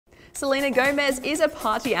Selena Gomez is a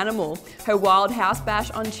party animal. Her wild house bash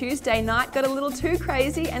on Tuesday night got a little too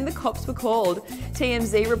crazy and the cops were called.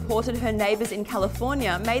 TMZ reported her neighbours in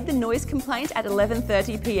California made the noise complaint at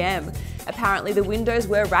 11:30 p.m. Apparently the windows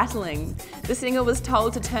were rattling. The singer was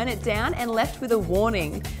told to turn it down and left with a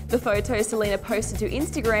warning. The photo Selena posted to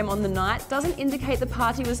Instagram on the night doesn't indicate the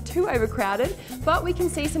party was too overcrowded, but we can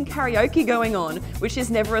see some karaoke going on, which is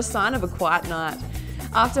never a sign of a quiet night.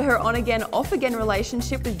 After her on-again, off-again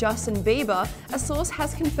relationship with Justin Bieber, a source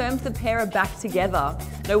has confirmed the pair are back together.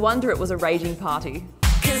 No wonder it was a raging party.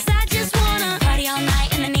 'Cause I just wanna party all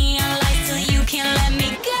night in the neon lights till you can't let me